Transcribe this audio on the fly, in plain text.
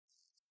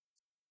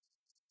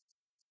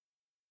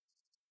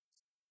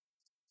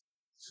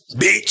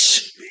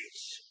Bitch.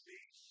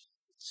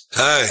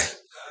 Hey.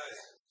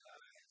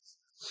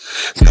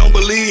 Don't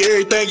believe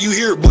everything you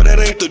hear, but that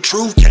ain't the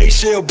truth.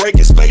 K-shell break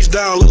his face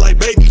down, look like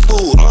baby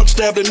food. Arm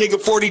stabbed a nigga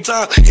 40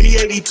 times and he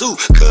 82.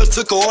 Cuz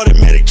took an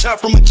automatic chop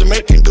from a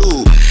Jamaican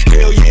dude.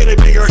 Hell yeah, they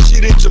make our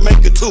shit in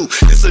Jamaica too.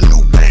 It's a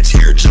new batch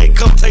here, Jake,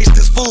 come taste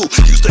this food.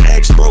 Used to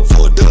act broke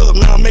for a dub,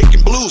 now I'm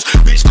making blues.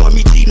 Bitch caught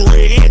me cheating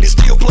red-handed,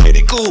 still played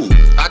it cool.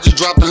 I just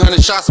dropped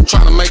 100 shots, I'm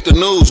trying to make the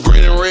news.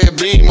 Green and red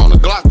beam on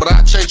the Glock, but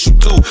I chase you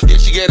too. Yeah,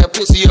 she gave that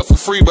pussy up for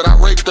free, but I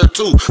raped her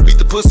too.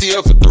 Beat the pussy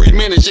up for 3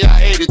 minutes, yeah,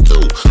 I ate it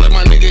too. Let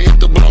my nigga hit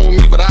the blow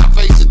with me, but I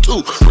face it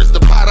too. Risk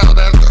the pot out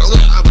that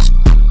I was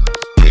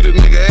hit a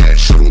nigga ass,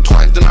 shoot him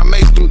twice, then I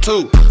maced him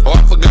too. Oh,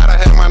 I forgot I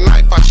had my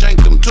knife, I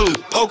shanked him too.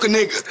 Poke a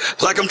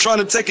nigga like I'm trying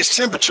to take his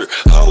temperature.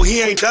 Oh,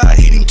 he ain't died,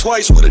 hit him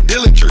twice with a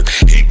Dillinger.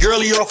 Hit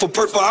girlie off a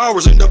perk for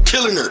hours, end up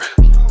killing her.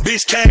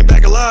 Bitch came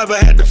back alive,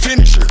 I had to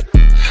finish her.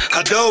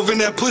 I dove in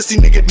that pussy,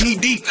 nigga, knee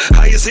deep.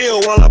 High as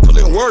hell while I put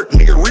in work,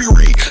 nigga,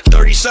 re-read.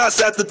 30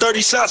 shots after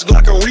 30 shots,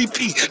 Glock on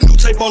repeat. New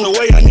tape on the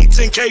way, I need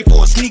 10K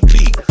for a sneak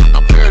peek.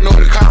 I'm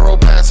paranoid, Cairo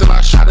pass and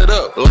I shot it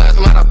up. Last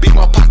night I beat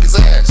my pocket's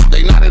ass,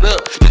 they knotted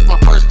up. It's my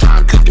first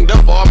time cooking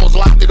dope, I almost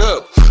locked it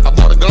up. I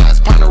bought a glass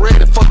pint of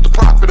red and fucked the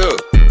profit up.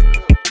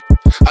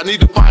 I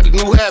need to find a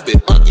new habit.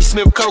 Unky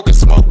sniff coke and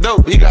smoke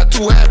dope, he got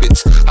 2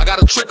 habits. I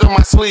got a trick on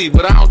my sleeve,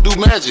 but I don't do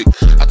magic.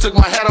 I took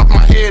my hat off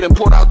my head and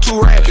poured out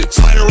 2 rabbits.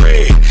 Pint of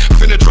red,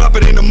 finna drop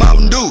it in the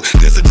Mountain Dew.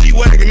 This a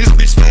G-Wagon, this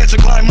bitch fast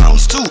and climb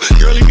mountains too.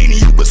 Girlie meaning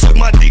you, but suck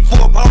my dick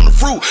for a pound of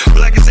fruit.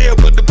 Black as hell,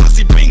 but the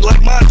pussy pink like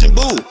Majin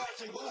Buu.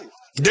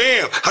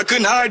 Damn, I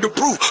couldn't hide the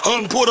proof.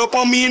 Pulled up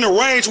on me in the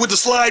range with the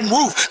sliding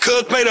roof.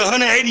 Cuz paid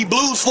 180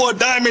 blues for a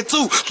diamond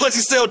too. Plus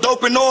he sell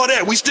dope and all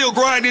that, we still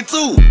grinding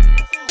too.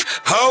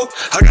 Ho,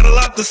 I got a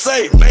lot to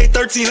say. Made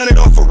 1300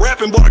 off of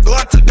rap and bought a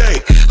Glock today.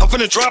 I'm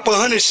finna drop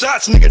 100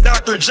 shots, nigga,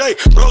 Dr. J.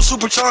 Bro,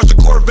 supercharged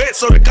the Corvette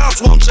so the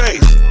cops won't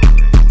chase.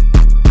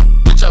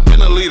 Bitch, I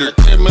been a leader,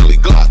 10 milli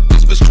Glock.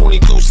 This bitch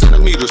 22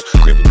 centimeters.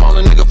 Creep up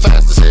on a nigga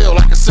fast as hell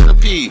like a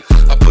centipede.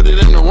 I put it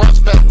in the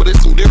runch pack, but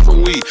it's some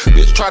different weed.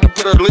 Bitch tried to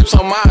put her lips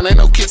on mine, ain't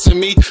no kissing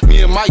me.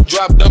 Me and Mike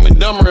dropped Dumb and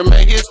Dumber and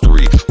made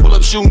history. Pull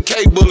up shooting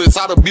K bullets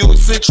out of Buick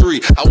Century.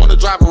 I wanna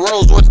drive a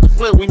Rolls Royce to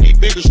Flint, we need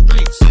bigger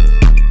streets.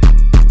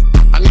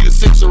 I need a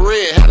 6 of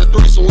red, had a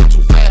threesome with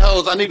 2 fat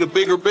hoes, I need a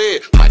bigger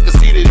bed. Like a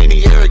seat in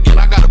any arrogant,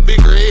 I got a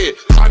bigger head.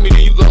 Try me,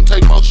 then you gon'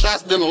 take more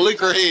shots than a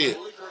liquor head.